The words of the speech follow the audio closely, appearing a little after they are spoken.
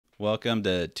Welcome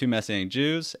to Two Messianic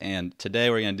Jews, and today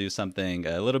we're going to do something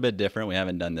a little bit different. We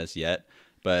haven't done this yet,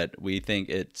 but we think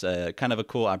it's kind of a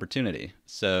cool opportunity.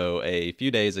 So a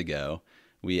few days ago,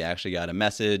 we actually got a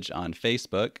message on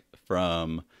Facebook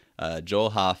from Joel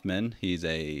Hoffman.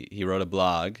 He wrote a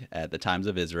blog at the Times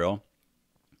of Israel.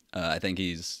 I think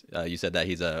you said that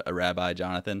he's a rabbi,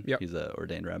 Jonathan? Yep. He's an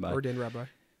ordained rabbi.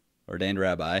 Ordained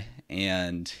rabbi.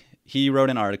 And he wrote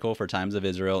an article for Times of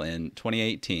Israel in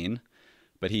 2018,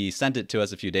 but he sent it to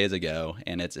us a few days ago,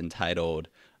 and it's entitled,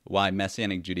 Why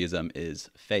Messianic Judaism is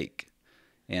Fake.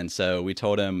 And so we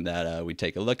told him that we'd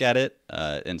take a look at it,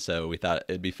 and so we thought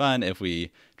it'd be fun if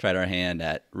we tried our hand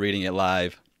at reading it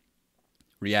live,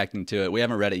 reacting to it. We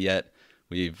haven't read it yet.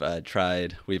 We've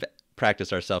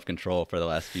practiced our self-control for the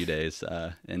last few days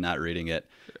in not reading it.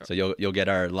 Yeah. So you'll get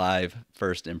our live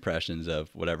first impressions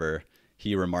of whatever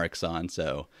he remarks on.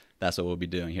 So that's what we'll be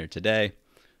doing here today.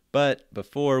 But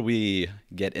before we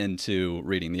get into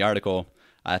reading the article,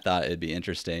 I thought it'd be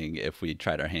interesting if we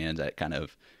tried our hands at kind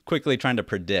of quickly trying to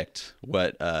predict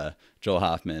what Joel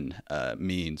Hoffman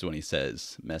means when he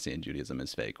says Messianic Judaism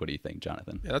is fake. What do you think,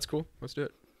 Jonathan? Yeah, that's cool. Let's do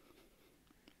it.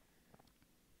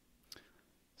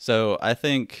 So I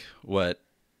think what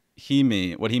he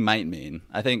might mean,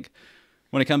 I think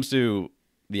when it comes to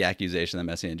the accusation that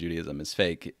Messianic Judaism is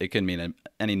fake, it can mean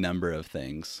any number of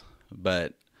things.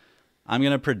 But I'm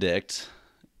going to predict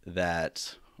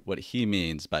that what he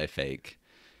means by fake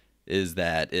is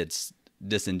that it's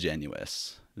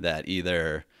disingenuous, that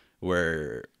either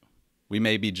we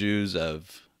may be Jews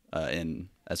in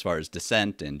as far as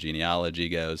descent and genealogy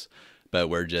goes, but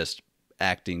we're just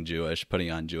acting Jewish, putting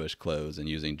on Jewish clothes and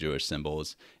using Jewish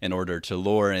symbols in order to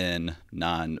lure in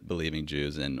non-believing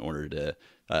Jews, in order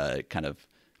to kind of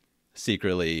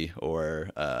secretly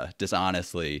or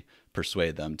dishonestly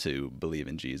persuade them to believe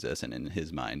in Jesus and, in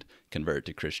his mind, convert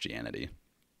to Christianity.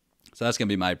 So that's going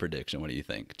to be my prediction. What do you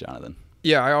think, Jonathan?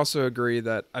 Yeah, I also agree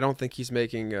that I don't think he's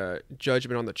making a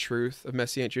judgment on the truth of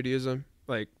Messianic Judaism,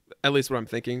 like at least what I'm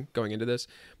thinking going into this,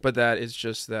 but that is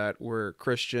just that we're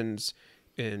Christians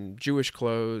in Jewish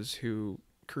clothes who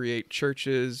create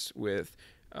churches with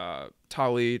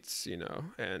talits,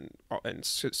 and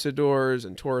sidors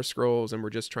and Torah scrolls, and we're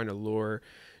just trying to lure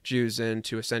Jews in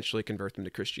to essentially convert them to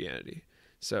Christianity.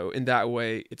 So in that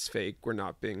way, it's fake. We're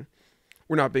not being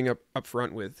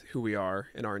upfront with who we are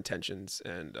and our intentions.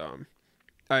 And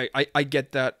I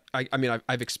get that. I mean,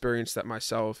 I've experienced that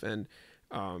myself. And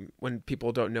when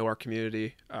people don't know our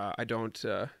community, I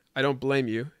don't blame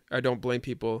you. I don't blame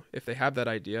people if they have that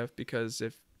idea, because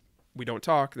if we don't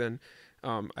talk, then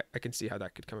I can see how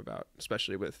that could come about,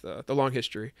 especially with the long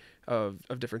history of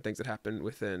different things that happen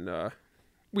within.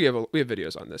 We have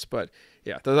videos on this, but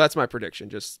yeah, that's my prediction.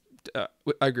 Just I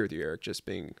agree with you, Eric. Just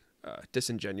being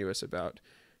disingenuous about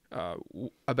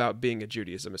being a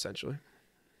Judaism, essentially.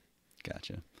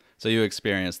 Gotcha. So you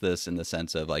experienced this in the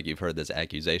sense of, like, you've heard this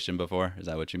accusation before. Is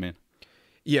that what you mean?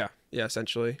 Yeah,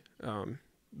 essentially.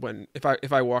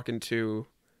 If I walk into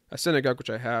a synagogue, which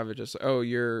I have, it's just, oh,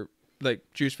 you're like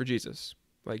Jews for Jesus,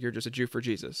 like you're just a Jew for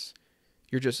Jesus.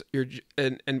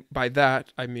 And by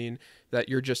that I mean that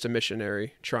you're just a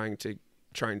missionary trying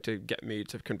to get me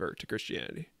to convert to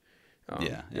Christianity.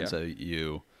 And so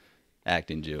you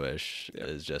acting Jewish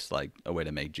is just like a way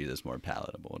to make Jesus more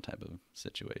palatable type of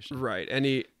situation. Right.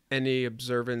 Any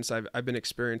observance, I've been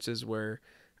experiences where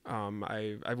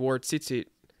I've wore tzitzit,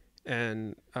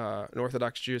 and an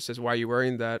Orthodox Jew says, "Why are you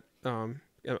wearing that?"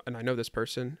 And I know this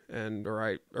person,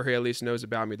 or he at least knows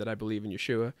about me that I believe in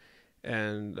Yeshua.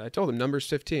 And I told him Numbers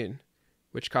 15,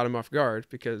 which caught him off guard,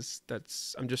 because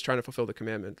I'm just trying to fulfill the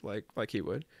commandment like he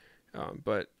would.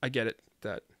 But I get it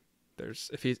that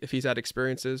if he's had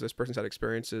experiences, this person's had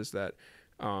experiences that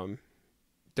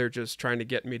they're just trying to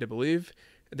get me to believe.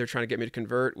 They're trying to get me to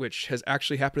convert, which has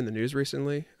actually happened in the news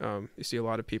recently. You see a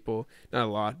lot of people, not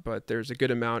a lot, but there's a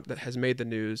good amount that has made the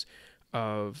news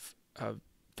of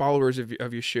followers of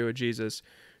Yeshua, Jesus,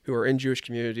 who are in Jewish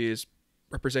communities,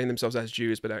 representing themselves as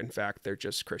Jews, but in fact they're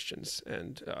just Christians,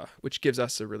 and which gives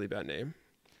us a really bad name.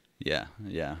 Yeah.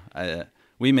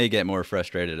 We may get more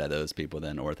frustrated at those people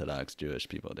than Orthodox Jewish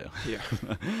people do. Yeah.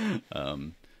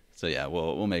 So yeah,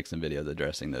 we'll make some videos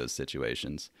addressing those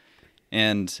situations.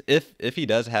 And if he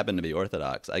does happen to be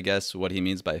Orthodox, I guess what he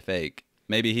means by fake,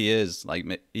 maybe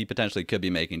he potentially could be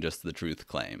making just the truth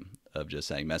claim of just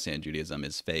saying Messianic Judaism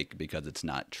is fake because it's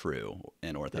not true,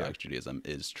 and Orthodox Judaism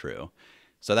is true.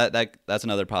 So that's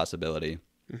another possibility.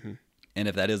 Mm-hmm. And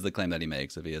if that is the claim that he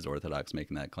makes, if he is Orthodox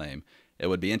making that claim, it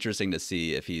would be interesting to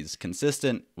see if he's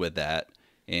consistent with that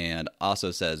and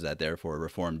also says that therefore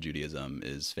Reformed Judaism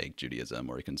is fake Judaism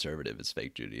or conservative is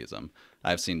fake Judaism.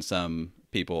 I've seen some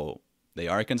people, they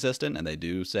are consistent and they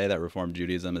do say that Reformed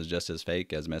Judaism is just as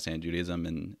fake as Messianic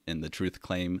Judaism in the truth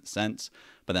claim sense.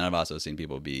 But then I've also seen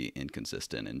people be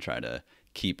inconsistent and try to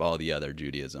keep all the other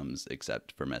Judaisms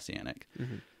except for Messianic.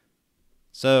 Mm-hmm.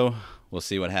 So we'll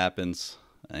see what happens,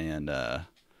 and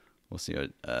we'll see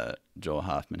what Joel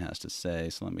Hoffman has to say.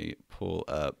 So let me pull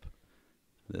up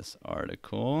this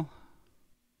article.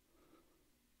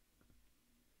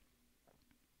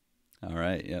 All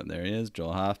right, yep, there he is,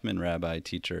 Joel Hoffman, rabbi,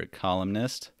 teacher,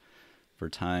 columnist for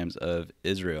Times of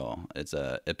Israel. It's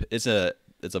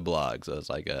a blog, so it's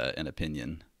like an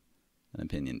opinion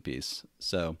piece.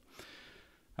 So,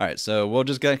 all right, so we'll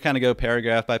just kind of go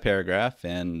paragraph by paragraph,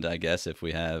 and I guess if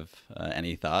we have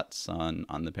any thoughts on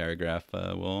the paragraph,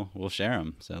 we'll share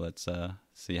them. So let's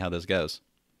see how this goes.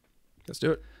 Let's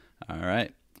do it. All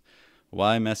right.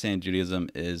 Why Messianic Judaism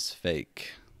is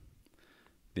fake.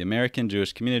 The American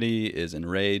Jewish community is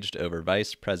enraged over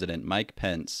Vice President Mike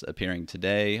Pence appearing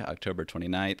today, October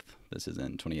 29th, this is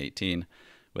in 2018,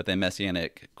 with a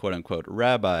Messianic quote-unquote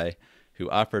rabbi who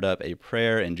offered up a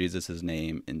prayer in Jesus'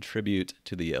 name in tribute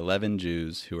to the 11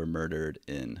 Jews who were murdered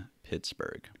in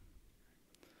Pittsburgh.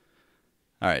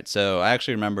 All right, so I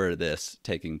actually remember this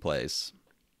taking place,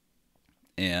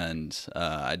 and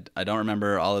I don't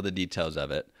remember all of the details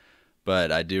of it,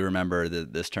 but I do remember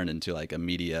that this turned into like a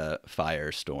media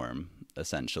firestorm,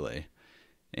 essentially.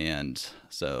 And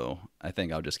so I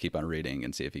think I'll just keep on reading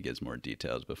and see if he gives more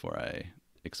details before I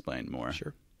explain more.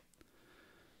 Sure.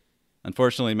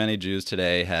 Unfortunately, many Jews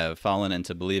today have fallen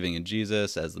into believing in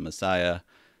Jesus as the Messiah.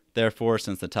 Therefore,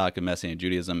 since the talk of Messianic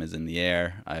Judaism is in the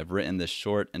air, I have written this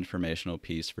short informational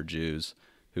piece for Jews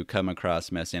who come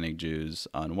across Messianic Jews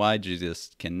on why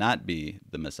Jesus cannot be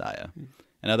the Messiah.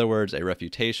 In other words, a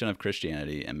refutation of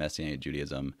Christianity and Messianic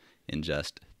Judaism in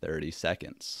just 30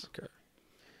 seconds. Okay.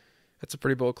 That's a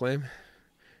pretty bold claim.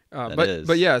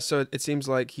 But yeah, so it seems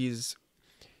like he's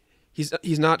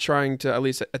not trying to, at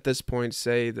least at this point,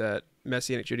 say that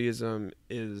Messianic Judaism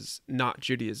is not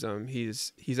Judaism.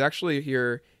 He's actually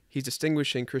here, he's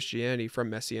distinguishing Christianity from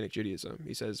Messianic Judaism.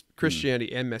 He says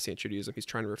Christianity and Messianic Judaism. He's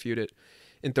trying to refute it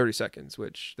in 30 seconds,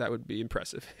 which that would be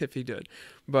impressive if he did.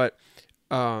 But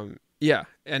yeah,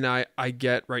 and I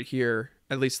get right here,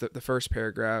 at least the first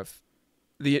paragraph,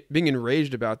 being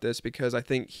enraged about this, because I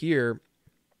think here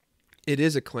it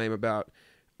is a claim about,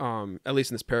 at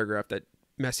least in this paragraph, that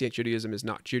Messianic Judaism is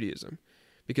not Judaism.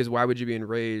 Because why would you be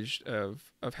enraged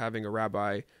of having a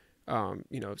rabbi,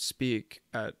 speak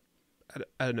at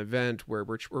an event where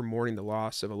we're mourning the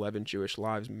loss of 11 Jewish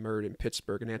lives murdered in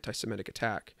Pittsburgh, an anti-Semitic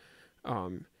attack?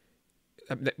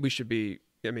 We should be,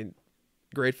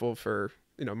 grateful for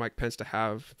Mike Pence to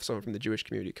have someone from the Jewish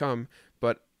community come,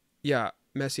 but yeah,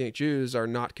 Messianic Jews are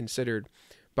not considered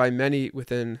by many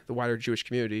within the wider Jewish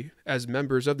community as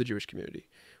members of the Jewish community.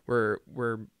 We're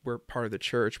part of the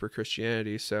church, we're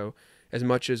Christianity, so as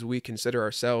much as we consider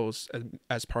ourselves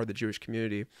as part of the Jewish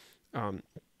community,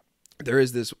 there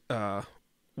is this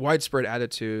widespread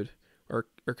attitude or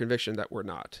conviction that we're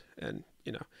not, and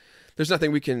there's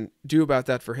nothing we can do about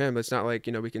that for him. It's not like,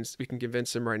 we can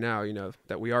convince him right now,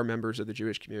 that we are members of the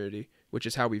Jewish community, which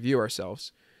is how we view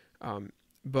ourselves.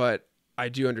 But I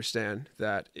do understand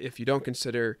that if you don't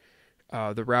consider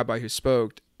the rabbi who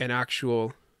spoke an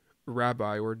actual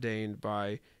rabbi ordained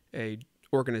by a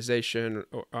organization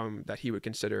that he would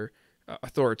consider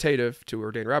authoritative to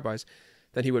ordain rabbis,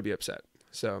 then he would be upset.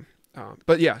 So,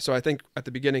 but yeah, so I think at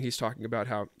the beginning he's talking about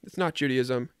how it's not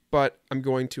Judaism, but I'm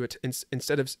going to,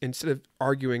 instead of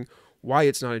arguing why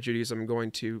it's not a Judaism, I'm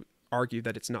going to argue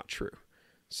that it's not true.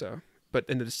 So, but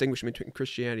in the distinction between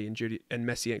Christianity and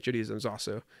Messianic Judaism is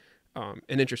also an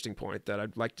interesting point that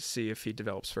I'd like to see if he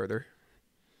develops further.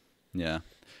 Yeah,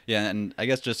 and I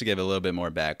guess just to give a little bit more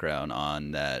background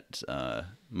on that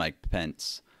Mike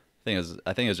Pence,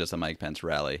 I think it was just a Mike Pence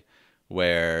rally,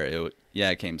 where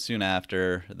it came soon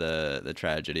after the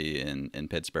tragedy in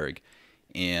Pittsburgh.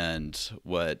 And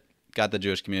what got the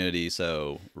Jewish community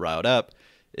so riled up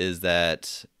is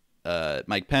that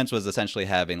Mike Pence was essentially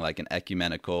having like an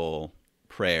ecumenical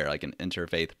prayer, like an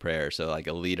interfaith prayer. So like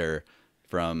a leader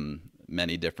from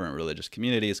many different religious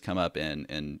communities come up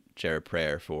and share a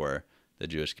prayer for the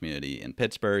Jewish community in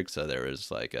Pittsburgh. So there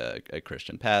was like a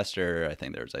Christian pastor, I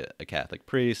think there was a Catholic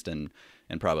priest, and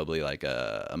probably like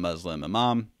a Muslim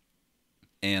imam.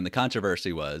 And the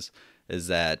controversy is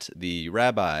that the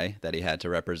rabbi that he had to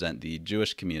represent the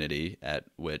Jewish community at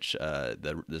which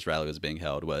this rally was being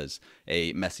held was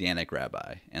a Messianic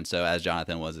rabbi. And so as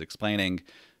Jonathan was explaining,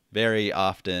 very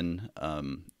often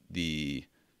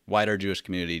wider Jewish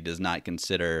community does not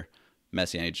consider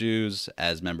Messianic Jews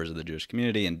as members of the Jewish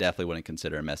community, and definitely wouldn't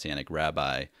consider a Messianic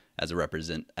rabbi as a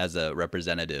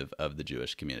representative of the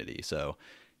Jewish community. So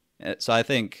I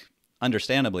think,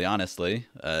 understandably, honestly,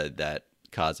 that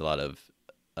caused a lot of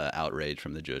outrage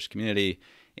from the Jewish community.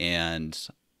 And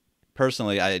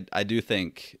personally, I do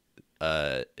think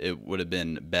it would have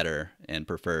been better and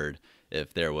preferred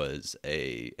if there was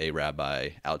a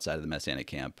rabbi outside of the Messianic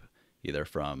camp, either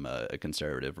from a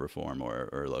conservative reform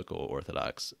or local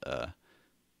Orthodox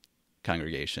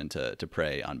congregation to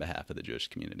pray on behalf of the Jewish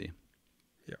community.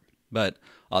 Yeah. But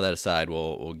all that aside,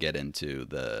 we'll get into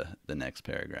the next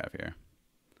paragraph here.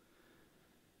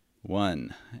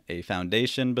 1. A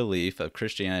foundation belief of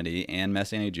Christianity and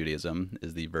Messianic Judaism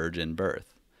is the virgin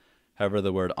birth. However,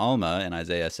 the word Alma in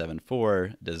Isaiah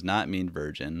 7:4 does not mean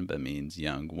virgin, but means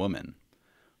young woman.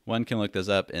 One can look this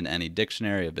up in any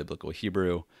dictionary of biblical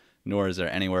Hebrew, nor is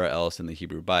there anywhere else in the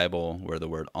Hebrew Bible where the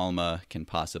word Alma can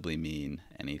possibly mean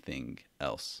anything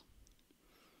else.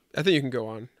 I think you can go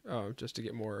on just to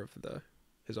get more of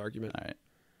his argument. All right,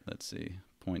 let's see.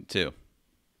 Point 2.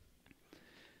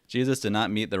 Jesus did not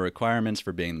meet the requirements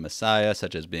for being the Messiah,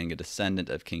 such as being a descendant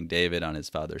of King David on his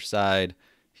father's side.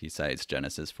 He cites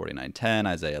Genesis 49:10,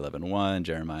 Isaiah 11:1,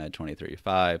 Jeremiah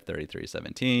 23:5,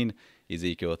 33:17,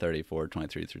 Ezekiel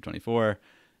 34:23 through 24,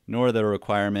 nor the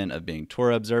requirement of being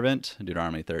Torah observant,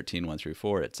 Deuteronomy 13:1 through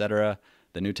 4, etc.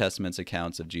 The New Testament's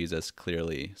accounts of Jesus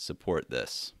clearly support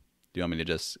this. Do you want me to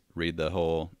just read the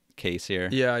whole case here?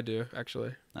 Yeah, I do,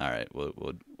 actually. All right, we'll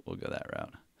go that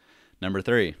route. Number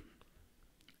 3.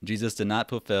 Jesus did not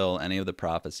fulfill any of the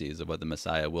prophecies of what the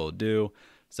Messiah will do,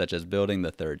 such as building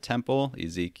the third temple,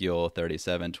 Ezekiel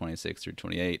 37:26 through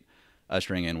 28,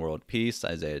 ushering in world peace,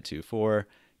 Isaiah 2:4,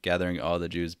 gathering all the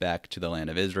Jews back to the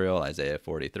land of Israel, Isaiah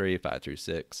 43:5 through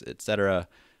 6, etc.,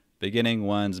 beginning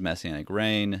one's messianic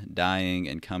reign, dying,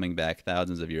 and coming back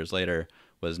thousands of years later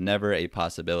was never a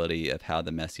possibility of how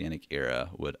the messianic era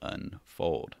would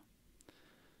unfold.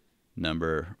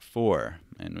 Number 4,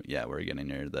 and yeah, we're getting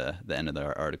near the end of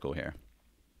our article here.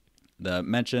 The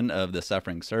mention of the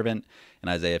suffering servant in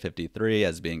Isaiah 53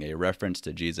 as being a reference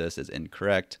to Jesus is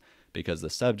incorrect because the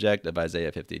subject of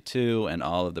Isaiah 52 and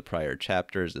all of the prior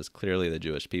chapters is clearly the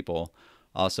Jewish people.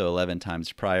 Also, 11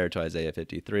 times prior to Isaiah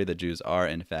 53, the Jews are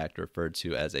in fact referred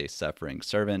to as a suffering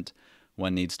servant.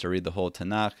 One needs to read the whole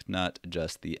Tanakh, not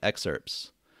just the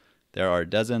excerpts. There are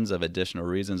dozens of additional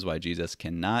reasons why Jesus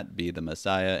cannot be the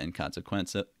Messiah and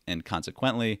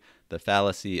consequently the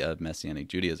fallacy of Messianic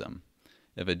Judaism.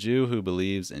 If a Jew who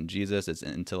believes in Jesus is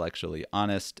intellectually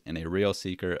honest and a real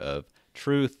seeker of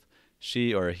truth,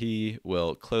 she or he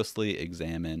will closely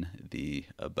examine the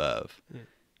above.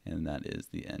 And that is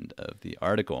the end of the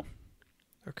article.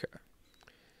 Okay.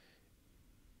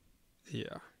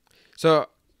 Yeah. So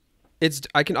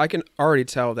I can already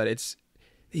tell that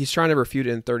he's trying to refute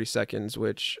it in 30 seconds,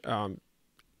 which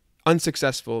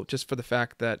unsuccessful just for the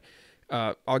fact that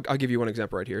I'll give you one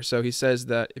example right here. So he says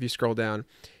that if you scroll down,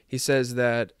 he says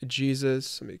that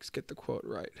Jesus, let me get the quote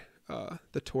right,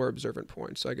 the Torah observant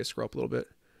point. So I guess scroll up a little bit.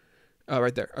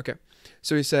 Right there. Okay.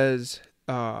 So he says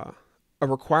a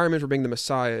requirement for being the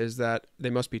Messiah is that they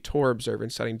must be Torah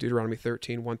observant, citing Deuteronomy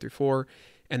 13:1 through 4,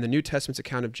 and the New Testament's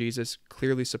account of Jesus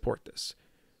clearly support this.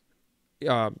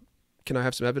 Can I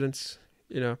have some evidence?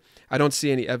 I don't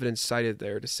see any evidence cited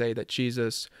there to say that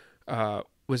Jesus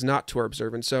was not Torah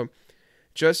observant. So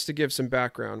just to give some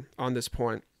background on this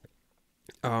point,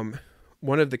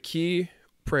 one of the key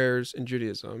prayers in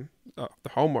Judaism, the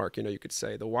hallmark, you could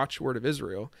say, the watchword of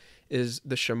Israel, is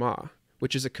the Shema,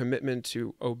 which is a commitment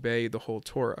to obey the whole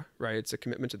Torah, right? It's a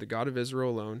commitment to the God of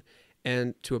Israel alone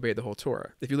and to obey the whole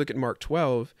Torah. If you look at Mark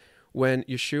 12, when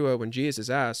Jesus is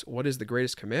asked, what is the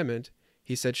greatest commandment?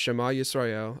 He said, Shema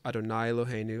Yisrael, Adonai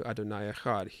Eloheinu, Adonai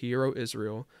Echad. Hear, O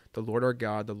Israel, the Lord our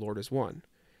God, the Lord is one.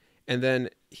 And then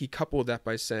he coupled that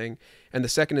by saying, and the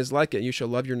second is like it, you shall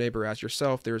love your neighbor as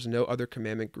yourself. There is no other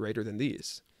commandment greater than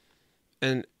these.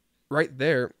 And right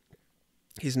there,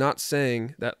 he's not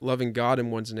saying that loving God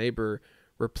and one's neighbor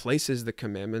replaces the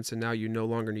commandments and now you no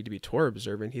longer need to be Torah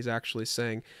observant. He's actually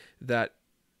saying that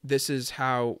this is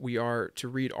how we are to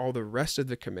read all the rest of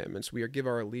the commandments. We are give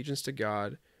our allegiance to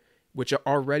God, which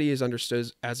already is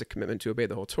understood as a commitment to obey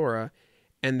the whole Torah.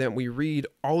 And then we read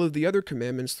all of the other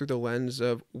commandments through the lens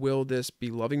of, will this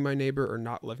be loving my neighbor or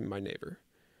not loving my neighbor?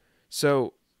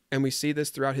 So, and we see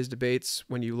this throughout his debates.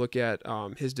 When you look at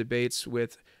his debates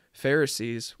with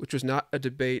Pharisees, which was not a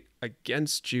debate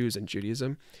against Jews and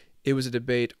Judaism, it was a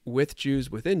debate with Jews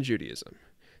within Judaism,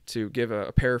 to give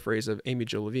a paraphrase of Amy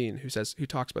Jo Levine, who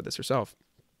talks about this herself.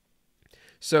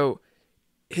 So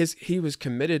he was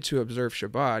committed to observe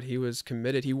Shabbat. He was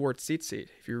committed. He wore tzitzit.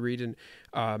 If you read in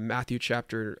Matthew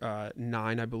chapter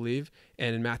 9, I believe,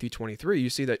 and in Matthew 23, you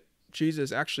see that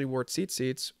Jesus actually wore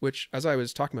tzitzits, which, as I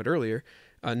was talking about earlier,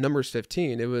 Numbers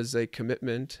 15, it was a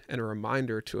commitment and a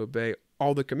reminder to obey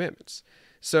all the commandments.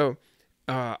 So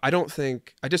I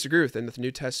disagree with him that the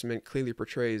New Testament clearly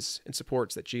portrays and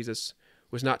supports that Jesus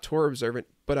was not Torah observant,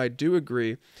 but I do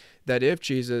agree that if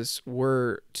Jesus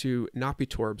were to not be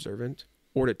Torah observant,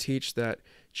 or to teach that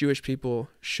Jewish people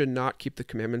should not keep the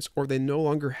commandments, or they no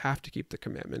longer have to keep the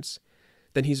commandments,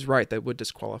 then he's right. That would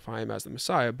disqualify him as the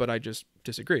Messiah, but I just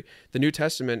disagree. The New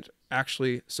Testament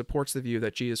actually supports the view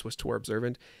that Jesus was Torah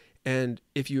observant. And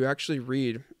if you actually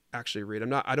read, I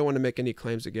don't want to make any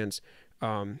claims against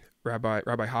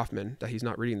Rabbi Hoffman that he's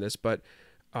not reading this, but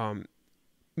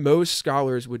most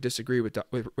scholars would disagree with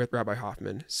Rabbi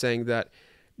Hoffman, saying that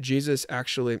Jesus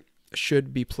actually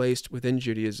should be placed within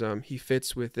Judaism. He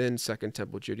fits within Second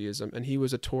Temple Judaism, and he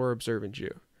was a Torah observant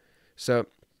Jew. So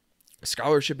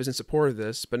scholarship is in support of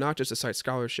this, but not just to cite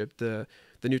scholarship. The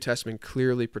New Testament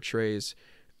clearly portrays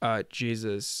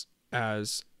Jesus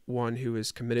as one who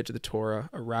is committed to the Torah,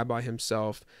 a rabbi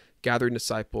himself, gathering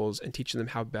disciples and teaching them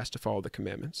how best to follow the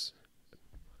commandments.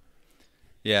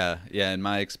 Yeah. In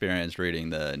my experience reading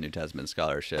the New Testament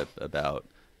scholarship about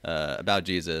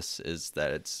Jesus is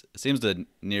that it seems to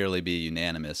nearly be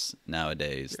unanimous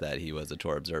nowadays that he was a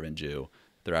Torah observant Jew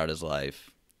throughout his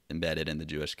life, embedded in the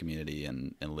Jewish community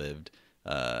and lived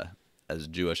as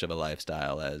Jewish of a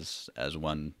lifestyle as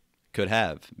one could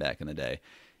have back in the day.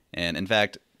 And in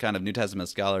fact, kind of New Testament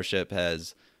scholarship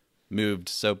has moved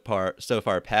so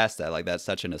far past that, like that's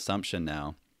such an assumption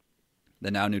now,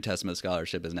 that now New Testament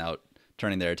scholarship is now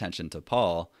turning their attention to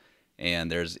Paul,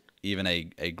 and there's even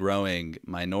a growing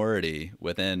minority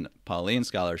within Pauline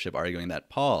scholarship arguing that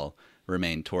Paul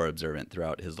remained Torah observant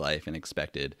throughout his life and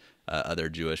expected other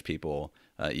Jewish people,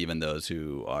 even those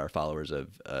who are followers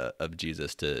of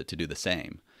Jesus, to do the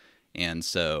same. And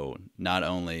so not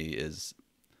only is,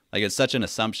 like, it's such an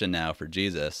assumption now for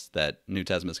Jesus that New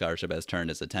Testament scholarship has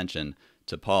turned its attention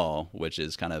to Paul, which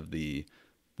is kind of the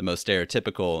most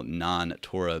stereotypical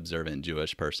non-Torah observant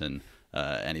Jewish person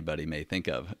anybody may think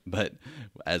of. But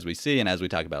as we see and as we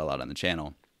talk about a lot on the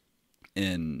channel,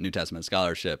 in New Testament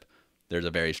scholarship, there's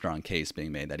a very strong case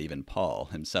being made that even Paul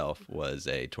himself was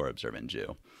a Torah observant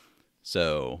Jew.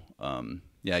 So,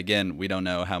 again, we don't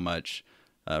know how much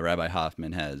Rabbi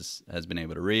Hoffman has been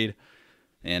able to read,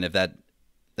 and if that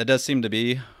does seem to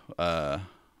be what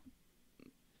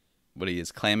he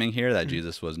is claiming here, that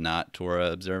Jesus was not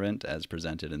Torah observant as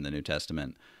presented in the New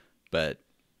Testament. But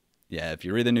yeah, if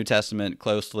you read the New Testament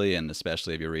closely, and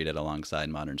especially if you read it alongside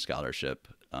modern scholarship,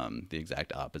 the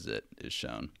exact opposite is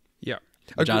shown. Yeah.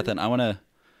 Jonathan, I want to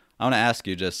ask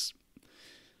you, just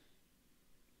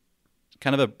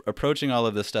kind of approaching all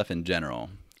of this stuff in general,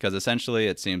 because essentially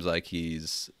it seems like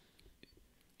he's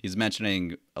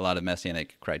mentioning a lot of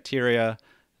messianic criteria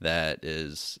that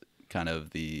is kind of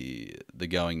the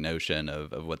going notion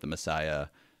of what the Messiah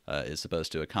is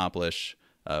supposed to accomplish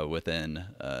within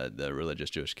the religious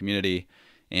Jewish community.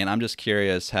 And I'm just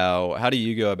curious, how do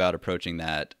you go about approaching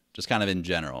that, just kind of in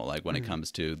general, like when it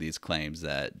comes to these claims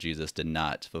that Jesus did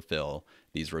not fulfill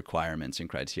these requirements and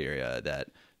criteria that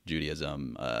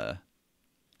Judaism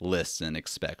lists and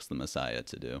expects the Messiah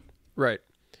to do? Right.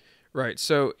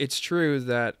 So it's true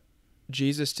that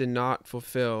Jesus did not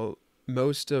fulfill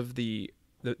most of the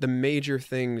major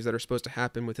things that are supposed to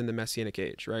happen within the Messianic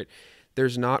age, right?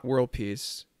 There's not world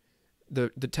peace. The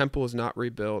temple is not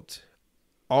rebuilt.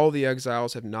 All the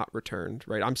exiles have not returned,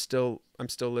 right? I'm still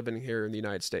living here in the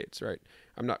United States, right?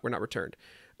 We're not returned.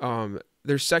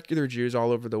 There's secular Jews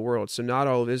all over the world, so not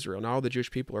all of Israel, not all the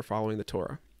Jewish people are following the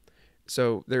Torah.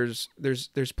 So there's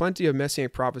plenty of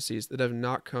messianic prophecies that have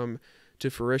not come to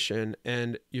fruition,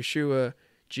 and Yeshua,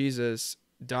 Jesus,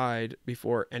 died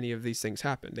before any of these things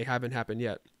happened. They haven't happened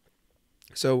yet.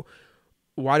 So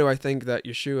why do I think that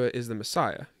Yeshua is the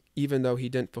Messiah, even though he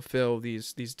didn't fulfill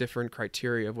these different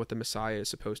criteria of what the Messiah is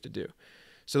supposed to do?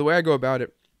 So the way I go about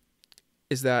it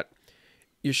is that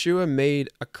Yeshua made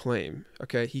a claim,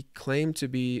 okay? He claimed to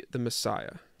be the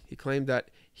Messiah. He claimed that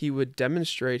he would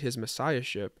demonstrate his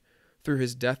messiahship through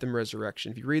his death and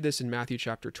resurrection. If you read this in Matthew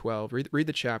chapter 12, read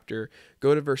the chapter,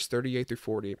 go to verse 38 through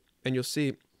 40, and you'll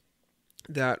see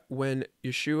that when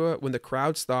the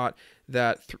crowds thought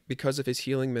that because of his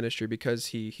healing ministry, because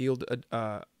he healed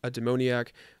a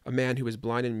demoniac, a man who was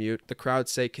blind and mute, the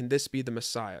crowds say, "Can this be the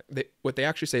Messiah?" What they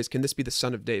actually say is, "Can this be the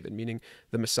Son of David?" Meaning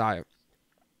the Messiah.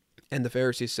 And the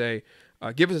Pharisees say,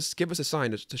 "Give us a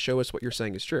sign to show us what you're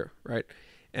saying is true," right?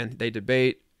 And they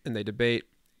debate,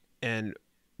 and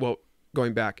well,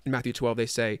 going back in Matthew 12, they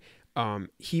say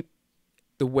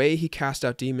the way he cast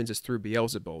out demons is through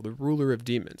Beelzebul, the ruler of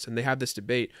demons. And they have this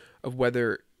debate of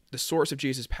whether the source of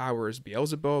Jesus' power is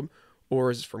Beelzebub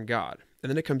or is from God. And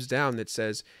then it comes down that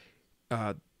says,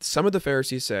 some of the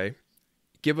Pharisees say,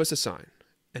 give us a sign.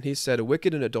 And he said, a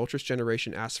wicked and adulterous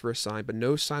generation asks for a sign, but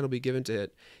no sign will be given to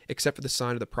it except for the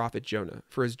sign of the prophet Jonah.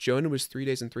 For as Jonah was 3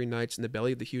 days and 3 nights in the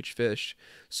belly of the huge fish,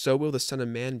 so will the Son of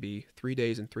Man be 3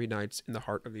 days and 3 nights in the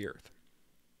heart of the earth.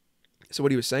 So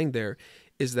what he was saying there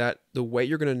is that the way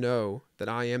you're going to know that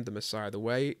I am the Messiah,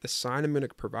 the sign I'm going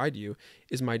to provide you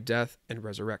is my death and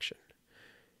resurrection.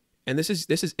 And this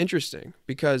is interesting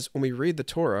because when we read the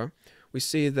Torah, we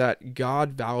see that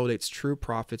God validates true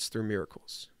prophets through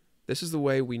miracles. This is the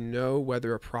way we know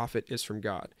whether a prophet is from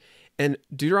God. And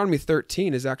Deuteronomy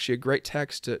 13 is actually a great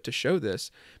text to show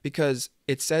this, because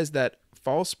it says that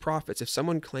false prophets, if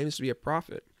someone claims to be a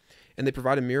prophet and they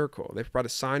provide a miracle, they provide a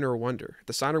sign or a wonder,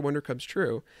 the sign or wonder comes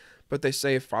true, but they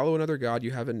say, follow another God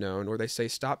you haven't known, or they say,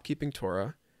 stop keeping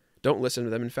Torah, don't listen to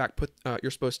them. In fact,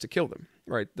 you're supposed to kill them,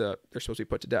 right? They're supposed to be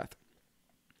put to death.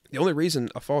 The only reason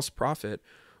a false prophet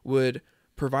would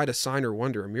provide a sign or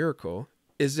wonder, a miracle,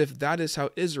 is if that is how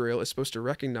Israel is supposed to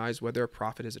recognize whether a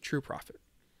prophet is a true prophet.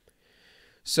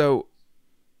 So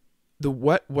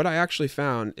what I actually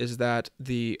found is that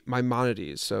the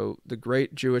Maimonides, so the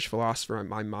great Jewish philosopher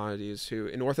Maimonides, who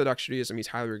in Orthodox Judaism he's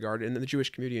highly regarded, and in the Jewish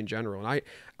community in general, and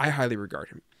I highly regard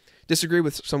him. Disagree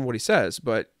with some of what he says,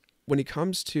 but when it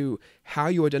comes to how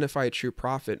you identify a true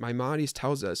prophet, Maimonides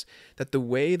tells us that the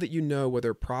way that you know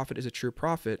whether a prophet is a true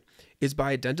prophet is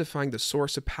by identifying the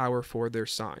source of power for their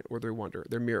sign or their wonder,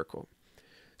 their miracle.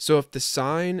 So if the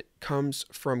sign comes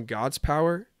from God's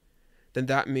power, then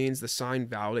that means the sign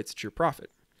validates a true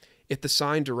prophet. If the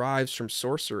sign derives from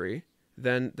sorcery,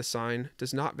 then the sign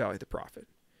does not validate the prophet.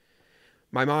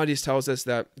 Maimonides tells us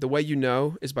that the way you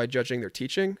know is by judging their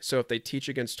teaching. So if they teach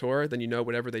against Torah, then you know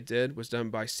whatever they did was done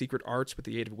by secret arts with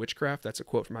the aid of witchcraft. That's a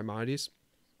quote from Maimonides.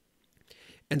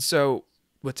 And so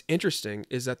what's interesting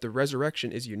is that the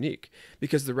resurrection is unique,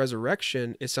 because the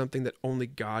resurrection is something that only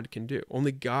God can do.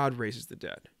 Only God raises the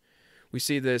dead. We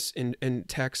see this in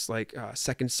texts like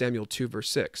 2 Samuel 2, verse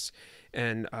 6,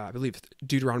 and I believe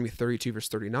Deuteronomy 32, verse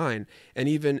 39, and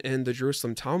even in the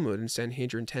Jerusalem Talmud in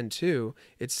Sanhedrin 10:2,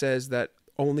 it says that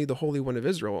only the Holy One of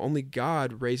Israel, only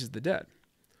God raises the dead.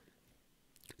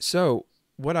 So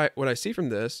what I see from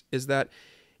this is that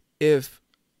if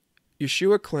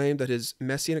Yeshua claimed that his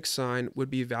messianic sign would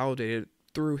be validated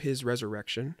through his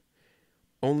resurrection,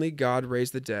 only God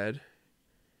raised the dead,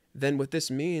 then what this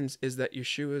means is that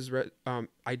Yeshua's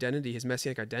identity, his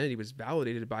messianic identity, was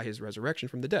validated by his resurrection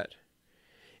from the dead.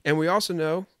 And we also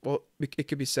know, well, it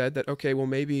could be said that, okay, well,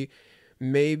 maybe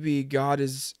God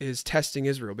is testing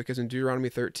Israel, because in Deuteronomy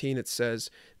 13, it says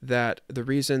that the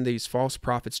reason these false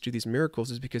prophets do these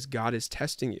miracles is because God is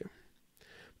testing you.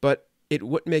 But it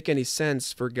wouldn't make any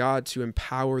sense for God to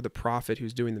empower the prophet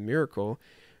who's doing the miracle,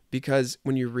 because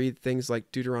when you read things like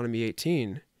Deuteronomy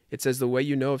 18, it says the way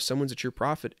you know if someone's a true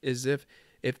prophet is if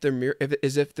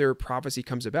their prophecy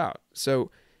comes about.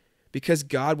 So because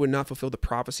God would not fulfill the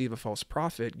prophecy of a false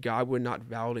prophet, God would not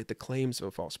validate the claims of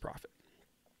a false prophet.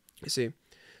 You see?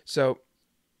 So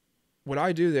what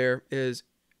I do there is,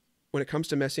 when it comes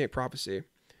to messianic prophecy,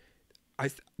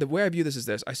 the way I view this is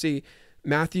this. I see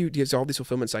Matthew gives all these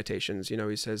fulfillment citations.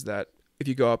 He says that if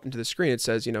you go up into the screen, it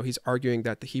says, he's arguing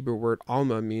that the Hebrew word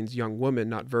alma means young woman,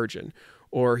 not virgin.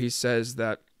 Or he says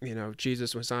that,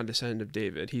 Jesus was not a descendant of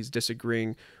David. He's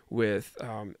disagreeing with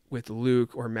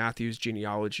Luke or Matthew's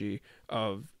genealogy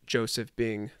of Joseph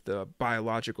being the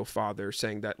biological father,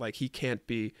 saying that he can't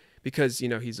be, because,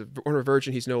 he's born a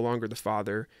virgin, he's no longer the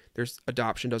father. There's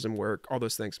adoption doesn't work, all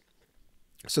those things.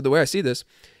 So the way I see this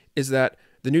is that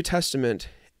the New Testament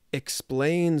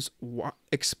explains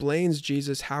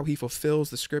Jesus, how he fulfills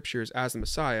the scriptures as the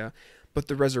Messiah, but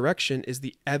the resurrection is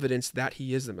the evidence that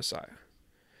he is the Messiah.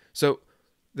 So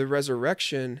the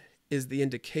resurrection is the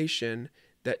indication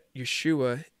that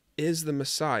Yeshua is the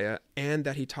Messiah, and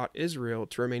that he taught Israel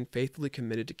to remain faithfully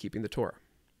committed to keeping the Torah,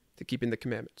 to keeping the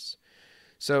commandments.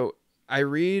 So I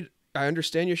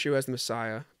understand Yeshua as the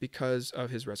Messiah because of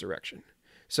his resurrection.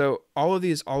 So all of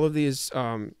these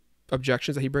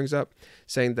objections that he brings up,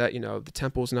 saying that the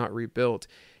temple is not rebuilt,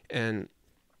 and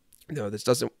this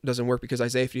doesn't work because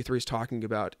Isaiah 53 is talking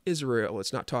about Israel,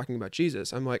 it's not talking about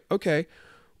Jesus. I'm like, okay,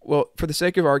 well, for the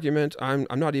sake of argument, I'm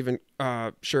not even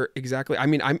sure exactly. I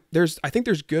mean, I think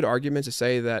there's good arguments to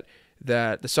say that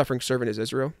the suffering servant is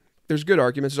Israel. There's good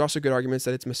arguments. There's also good arguments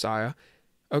that it's Messiah.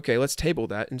 Okay, let's table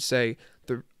that and say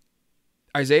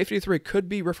Isaiah 53 could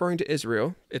be referring to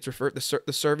Israel. It's the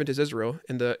servant is Israel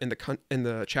in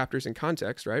the chapters in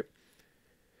context, right?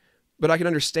 But I can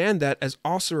understand that as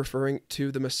also referring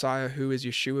to the Messiah, who is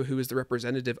Yeshua, who is the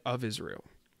representative of Israel.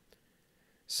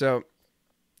 So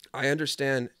I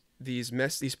understand these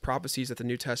prophecies that the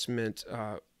New Testament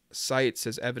cites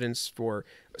as evidence for.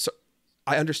 So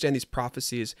I understand these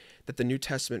prophecies that the New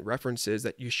Testament references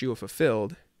that Yeshua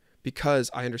fulfilled, because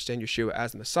I understand Yeshua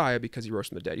as the Messiah, because he rose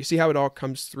from the dead. You see how it all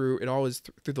comes through? It all is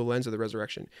through the lens of the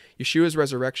resurrection. Yeshua's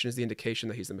resurrection is the indication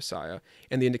that he's the Messiah,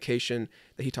 and the indication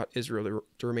that he taught Israel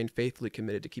to remain faithfully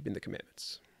committed to keeping the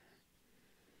commandments.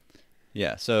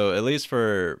 Yeah, so at least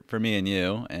for me and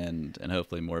you, and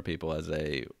hopefully more people as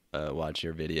they watch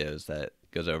your videos, that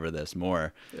goes over this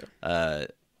more. Yeah.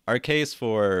 Our case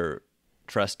for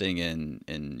trusting in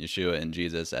Yeshua and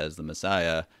Jesus as the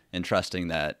Messiah, and trusting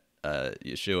that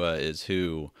Yeshua is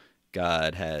who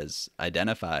God has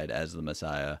identified as the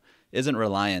Messiah, isn't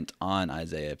reliant on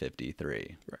Isaiah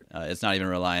 53. Right. It's not even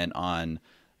reliant on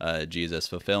Jesus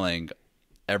fulfilling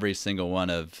every single one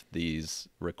of these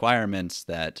requirements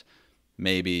that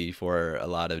maybe for a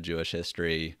lot of Jewish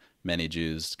history, many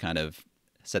Jews kind of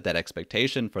set that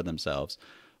expectation for themselves.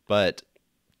 But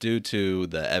due to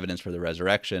the evidence for the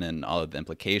resurrection and all of the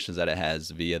implications that it has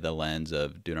via the lens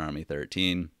of Deuteronomy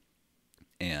 13,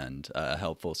 and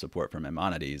helpful support from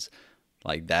Maimonides,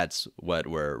 like that's what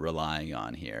we're relying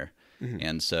on here. Mm-hmm.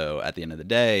 And so at the end of the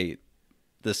day,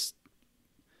 this,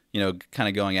 kind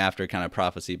of going after kind of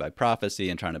prophecy by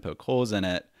prophecy and trying to poke holes in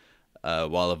it,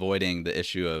 while avoiding the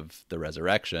issue of the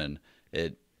resurrection,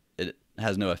 it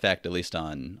has no effect, at least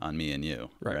on me and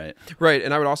you. Right. Right.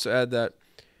 And I would also add that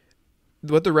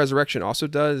what the resurrection also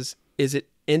does is it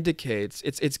indicates,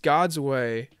 it's God's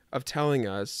way of telling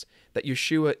us that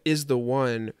Yeshua is the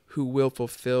one who will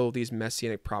fulfill these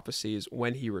messianic prophecies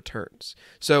when he returns.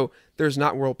 So there's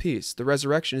not world peace. The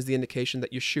resurrection is the indication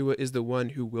that Yeshua is the one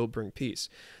who will bring peace.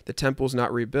 The temple's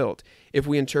not rebuilt. If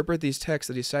we interpret these texts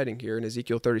that he's citing here in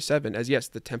Ezekiel 37 as, yes,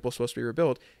 the temple's supposed to be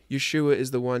rebuilt, Yeshua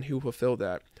is the one who will fulfill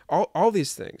that. All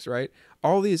these things, right?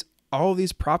 All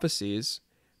these prophecies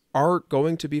are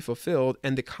going to be fulfilled,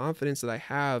 and the confidence that I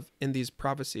have in these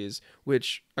prophecies,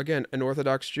 which again an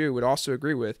Orthodox Jew would also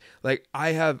agree with, like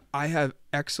I have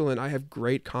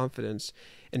great confidence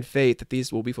and faith that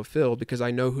these will be fulfilled because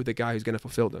I know who the guy who's going to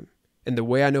fulfill them. And the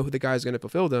way I know who the guy is going to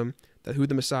fulfill them, that who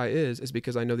the Messiah is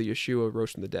because I know that Yeshua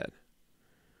rose from the dead.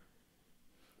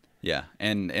 Yeah,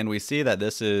 and we see that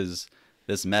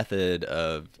this method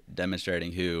of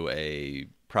demonstrating who a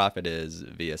prophet is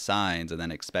via signs, and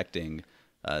then expecting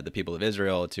the people of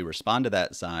Israel to respond to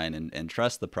that sign and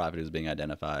trust the prophet who's being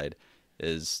identified,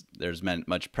 there's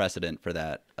much precedent for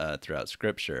that throughout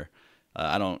Scripture.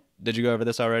 Did you go over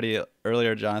this already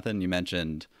earlier, Jonathan? You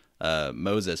mentioned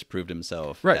Moses proved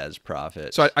himself as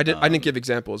prophet. So I didn't give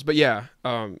examples, but yeah,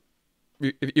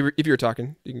 if you're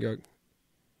talking, you can go.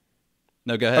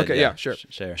 No, go ahead. Okay, yeah,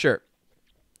 sure.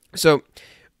 So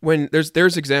when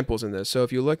there's examples in this. So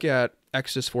if you look at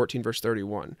Exodus 14 verse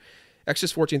 31.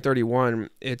 Exodus 14:31,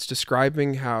 it's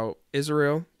describing how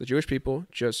Israel, the Jewish people,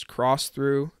 just crossed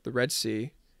through the Red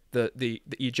Sea. The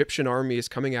Egyptian army is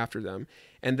coming after them,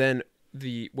 and then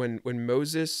when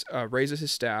Moses raises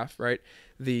his staff, right,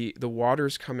 the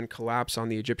waters come and collapse on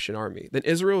the Egyptian army. Then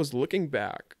Israel is looking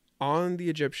back on the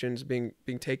Egyptians being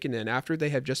taken in after they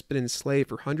have just been enslaved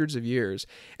for hundreds of years,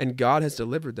 and God has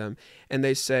delivered them. And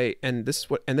they say, and this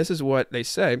is what they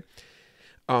say.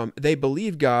 They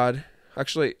believe God.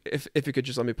 Actually, if you could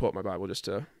just let me pull up my Bible just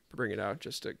to bring it out,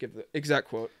 just to give the exact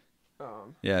quote.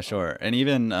 Yeah, sure. And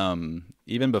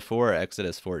even before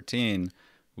Exodus 14,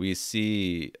 we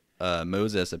see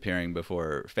Moses appearing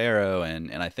before Pharaoh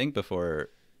and I think before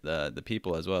the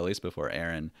people as well, at least before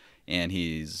Aaron. And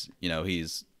he's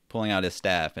pulling out his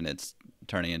staff and it's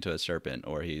turning into a serpent,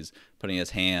 or he's putting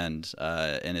his hand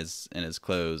in his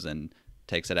clothes and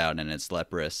takes it out and it's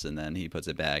leprous, and then he puts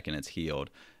it back and it's healed.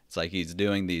 It's like he's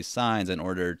doing these signs in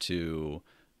order to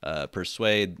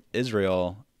persuade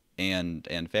Israel and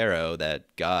Pharaoh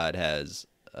that God has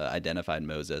identified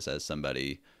Moses as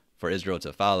somebody for Israel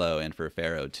to follow and for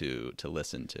Pharaoh to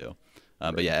listen to.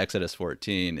 But yeah, Exodus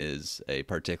 14 is a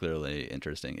particularly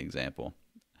interesting example.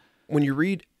 When you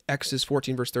read Exodus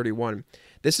 14 verse 31,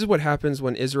 this is what happens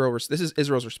when this is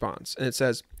Israel's response. And it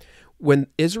says, when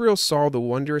Israel saw the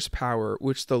wondrous power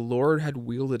which the Lord had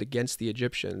wielded against the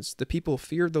Egyptians, the people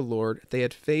feared the Lord. They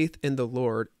had faith in the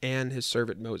Lord and his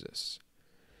servant Moses.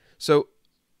 So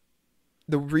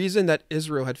the reason that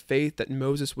Israel had faith that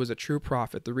Moses was a true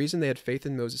prophet, the reason they had faith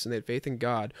in Moses and they had faith in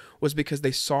God, was because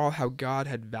they saw how God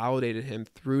had validated him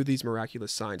through these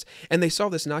miraculous signs. And they saw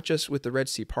this not just with the Red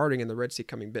Sea parting and the Red Sea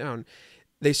coming down.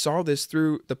 They saw this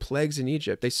through the plagues in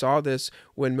Egypt. They saw this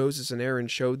when Moses and Aaron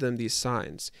showed them these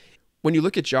signs. When you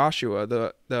look at Joshua,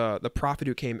 the prophet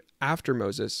who came after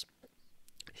Moses,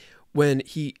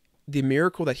 the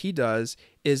miracle that he does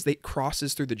is they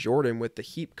crosses through the Jordan with the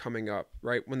heap coming up,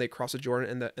 right? When they cross the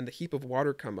Jordan and the heap of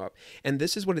water come up. And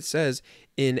this is what it says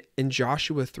in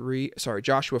Joshua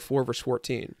 4 verse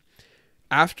 14.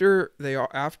 After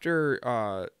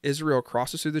Israel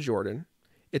crosses through the Jordan,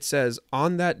 it says,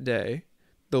 on that day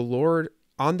the Lord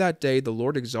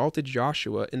exalted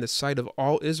Joshua in the sight of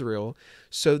all Israel,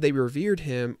 so they revered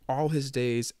him all his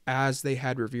days as they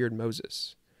had revered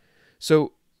Moses.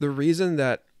 So the reason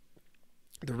that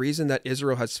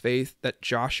Israel has faith that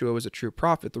Joshua was a true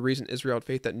prophet, the reason Israel had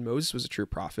faith that Moses was a true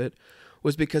prophet,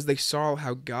 was because they saw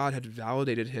how God had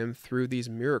validated him through these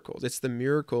miracles. It's the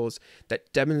miracles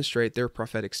that demonstrate their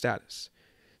prophetic status.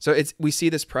 So we see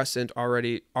this precedent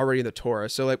already in the Torah.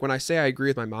 So like when I say I agree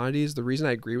with Maimonides, the reason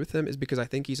I agree with him is because I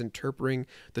think he's interpreting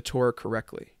the Torah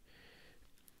correctly.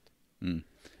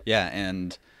 Yeah,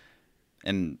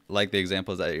 and like the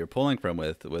examples that you're pulling from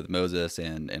with Moses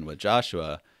and with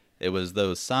Joshua, it was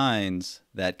those signs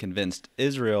that convinced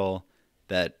Israel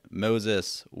that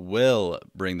Moses will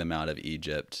bring them out of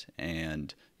Egypt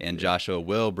and Joshua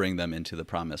will bring them into the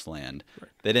promised land.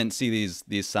 Right. They didn't see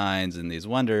these signs and these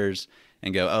wonders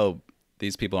and go, oh,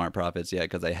 these people aren't prophets yet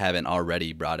because they haven't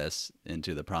already brought us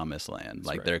into the promised land. That's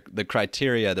like right. The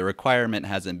criteria, the requirement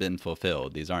hasn't been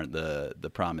fulfilled. These aren't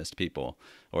the promised people,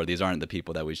 or these aren't the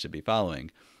people that we should be following.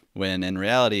 When in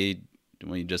reality,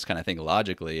 when you just kind of think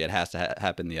logically, it has to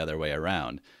happen the other way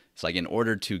around. It's like in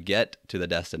order to get to the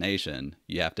destination,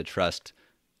 you have to trust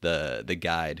the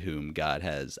guide whom God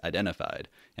has identified.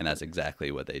 And that's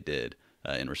exactly what they did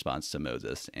in response to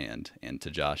Moses and to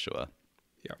Joshua.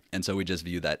 Yeah. And so we just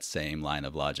view that same line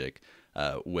of logic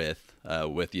with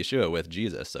Yeshua, with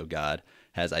Jesus. So God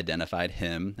has identified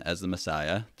him as the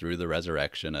Messiah through the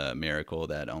resurrection, a miracle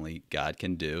that only God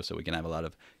can do. So we can have a lot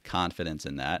of confidence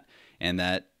in that. And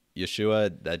that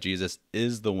Yeshua, that Jesus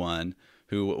is the one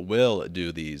who will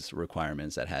do these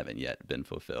requirements that haven't yet been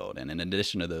fulfilled. And in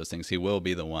addition to those things, he will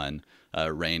be the one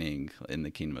reigning in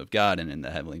the kingdom of God and in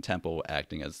the heavenly temple,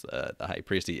 acting as the high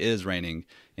priest. He is reigning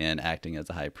and acting as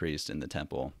the high priest in the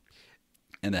temple,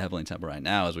 in the heavenly temple right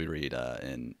now, as we read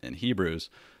in Hebrews.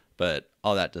 But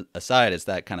all that aside, it's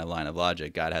that kind of line of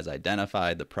logic. God has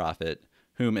identified the prophet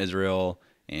whom Israel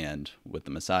and with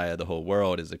the Messiah, the whole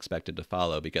world is expected to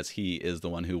follow, because he is the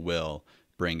one who will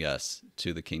bring us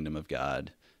to the kingdom of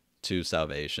God, to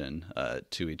salvation,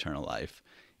 to eternal life,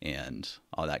 and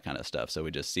all that kind of stuff. So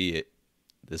we just see it.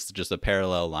 This is just a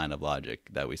parallel line of logic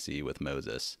that we see with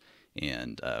Moses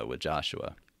and with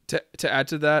Joshua. To add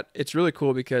to that, it's really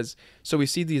cool because so we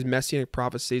see these messianic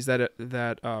prophecies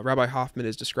that Rabbi Hoffman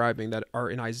is describing that are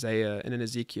in Isaiah and in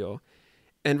Ezekiel.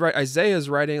 And right, Isaiah is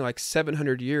writing like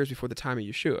 700 years before the time of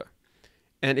Yeshua.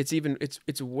 And it's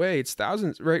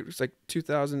thousands, right? It's like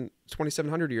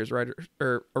 2,700 years, right?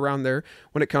 Or around there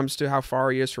when it comes to how far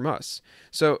he is from us.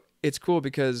 So it's cool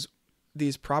because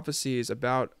these prophecies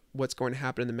about what's going to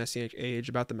happen in the Messianic age,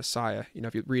 about the Messiah,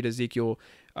 if you read Ezekiel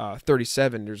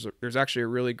 37, there's actually a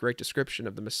really great description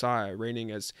of the Messiah reigning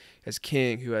as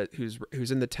king, who's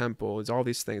in the temple, is all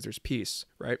these things. There's peace,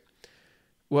 right?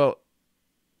 Well,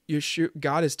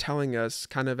 God is telling us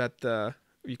kind of at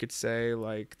you could say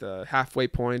like the halfway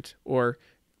point, or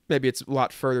maybe it's a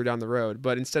lot further down the road,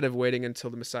 but instead of waiting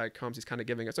until the Messiah comes, he's kind of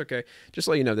giving us, okay, just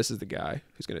to let you know, this is the guy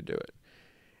who's going to do it.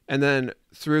 And then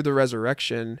through the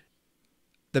resurrection,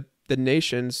 the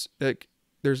nations, like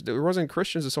there wasn't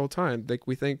Christians this whole time. Like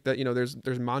we think that,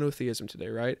 there's monotheism today,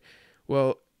 right?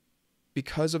 Well,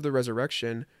 because of the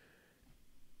resurrection,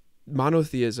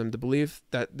 monotheism, the belief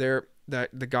that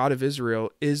the God of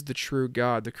Israel is the true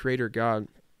God, the creator God,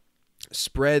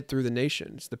 spread through the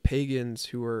nations. The pagans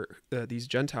who were these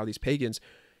pagans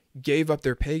gave up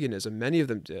their paganism. Many of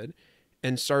them did,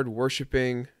 and started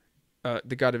worshiping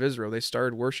the God of Israel. They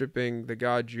started worshiping the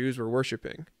God Jews were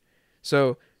worshiping.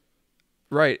 So,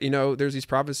 right, there's these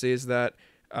prophecies that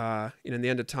in the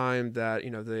end of time that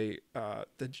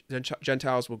the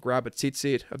Gentiles will grab a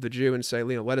tzitzit of the Jew and say,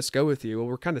 let us go with you. Well,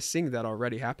 we're kind of seeing that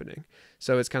already happening.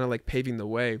 So it's kind of like paving the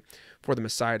way for the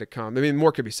Messiah to come. I mean,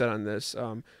 more could be said on this.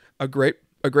 A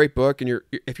great book, and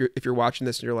if you're watching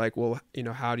this and you're like, well,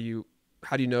 how do you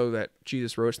know that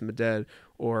Jesus rose from the dead,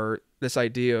 or this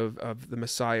idea of the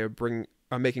Messiah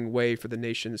making way for the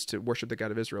nations to worship the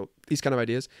God of Israel. These kind of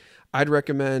ideas. I'd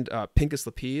recommend Pinchas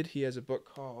Lapid. He has a book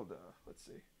called, let's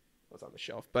see, what's on the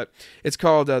shelf, but it's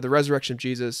called The Resurrection of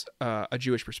Jesus, A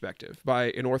Jewish Perspective,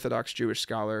 by an Orthodox Jewish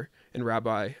scholar and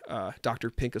rabbi, Dr.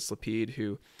 Pinchas Lapid,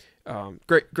 who,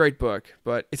 great book.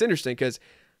 But it's interesting because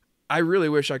I really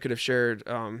wish I could have shared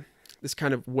this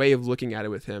kind of way of looking at it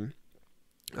with him.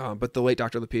 But the late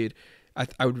Dr. Lapid,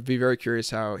 I would be very curious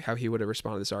how he would have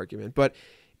responded to this argument. But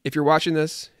if you're watching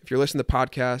this, if you're listening to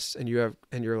podcasts and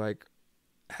you're like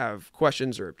have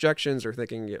questions or objections or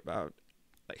thinking about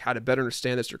like how to better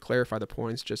understand this or clarify the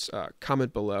points, just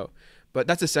comment below. But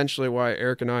that's essentially why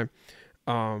Eric and I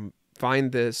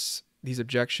find these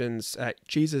objections that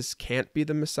Jesus can't be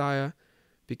the Messiah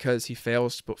because he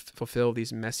fails to fulfill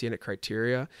these messianic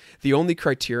criteria. The only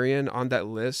criterion on that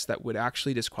list that would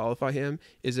actually disqualify him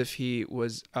is if he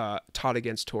was taught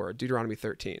against Torah, Deuteronomy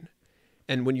 13.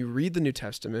 And when you read the New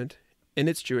Testament in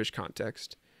its Jewish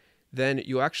context, then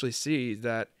you'll actually see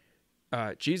that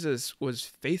Jesus was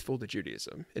faithful to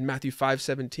Judaism. In Matthew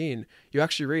 5:17, you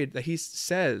actually read that he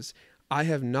says, I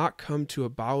have not come to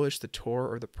abolish the Torah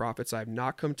or the prophets. I have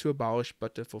not come to abolish,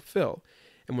 but to fulfill.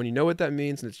 And when you know what that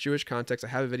means in its Jewish context, I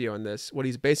have a video on this. What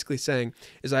he's basically saying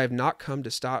is I have not come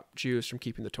to stop Jews from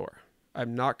keeping the Torah. I have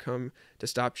not come to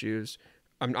stop Jews.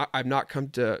 I've not come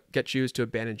to get Jews to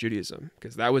abandon Judaism,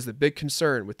 because that was the big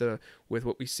concern with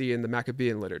what we see in the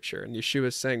Maccabean literature. And Yeshua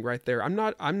is saying right there, I'm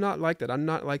not like that. I'm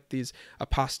not like these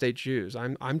apostate Jews.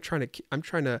 I'm trying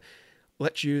to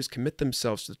let Jews commit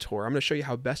themselves to the Torah. I'm going to show you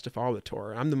how best to follow the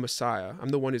Torah. I'm the Messiah. I'm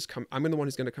the one who's going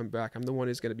to come back. I'm the one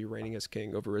who's going to be reigning as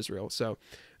king over Israel. So,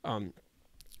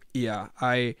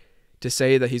 to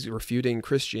say that he's refuting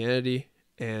Christianity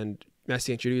and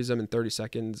Messianic Judaism in 30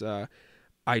 seconds,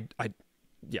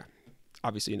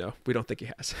 obviously, we don't think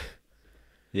he has.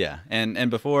 Yeah.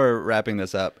 And before wrapping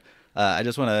this up, I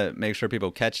just want to make sure people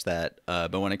catch that.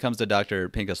 But when it comes to Dr.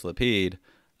 Pinchas Lapid,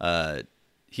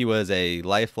 he was a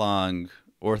lifelong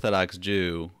Orthodox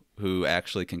Jew who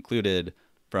actually concluded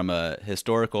from a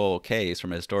historical case,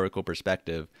 from a historical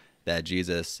perspective, that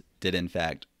Jesus did in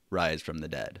fact rise from the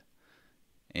dead.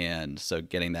 And so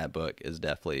getting that book is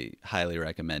definitely highly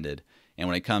recommended. And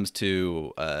when it comes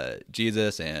to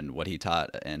Jesus and what he taught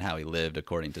and how he lived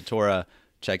according to Torah,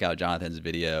 check out Jonathan's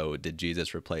video, Did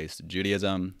Jesus Replace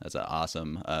Judaism? That's an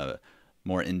awesome,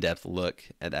 more in-depth look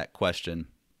at that question.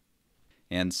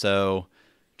 And so,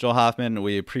 Joel Hoffman,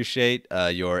 we appreciate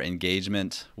your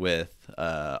engagement with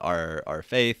our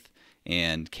faith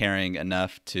and caring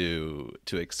enough to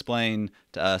explain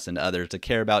to us and others, to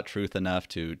care about truth enough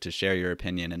to share your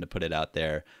opinion and to put it out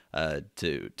there,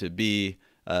 to be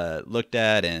looked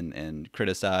at and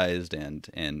criticized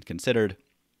and considered.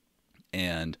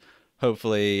 And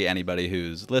hopefully anybody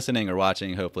who's listening or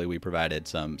watching, hopefully we provided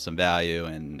some value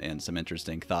and some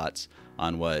interesting thoughts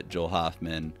on what Joel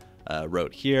Hoffman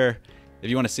wrote here. If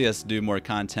you want to see us do more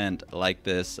content like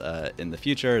this in the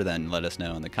future, then let us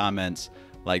know in the comments.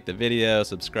 Like the video,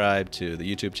 subscribe to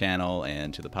the YouTube channel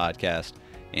and to the podcast.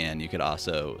 And you could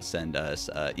also send us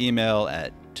email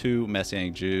at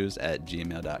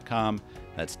twomessianicjews@gmail.com.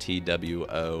 That's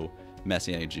TWO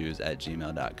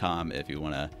messianicjews@gmail.com if you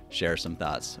want to share some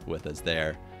thoughts with us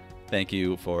there. Thank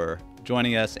you for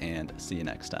joining us, and see you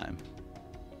next time.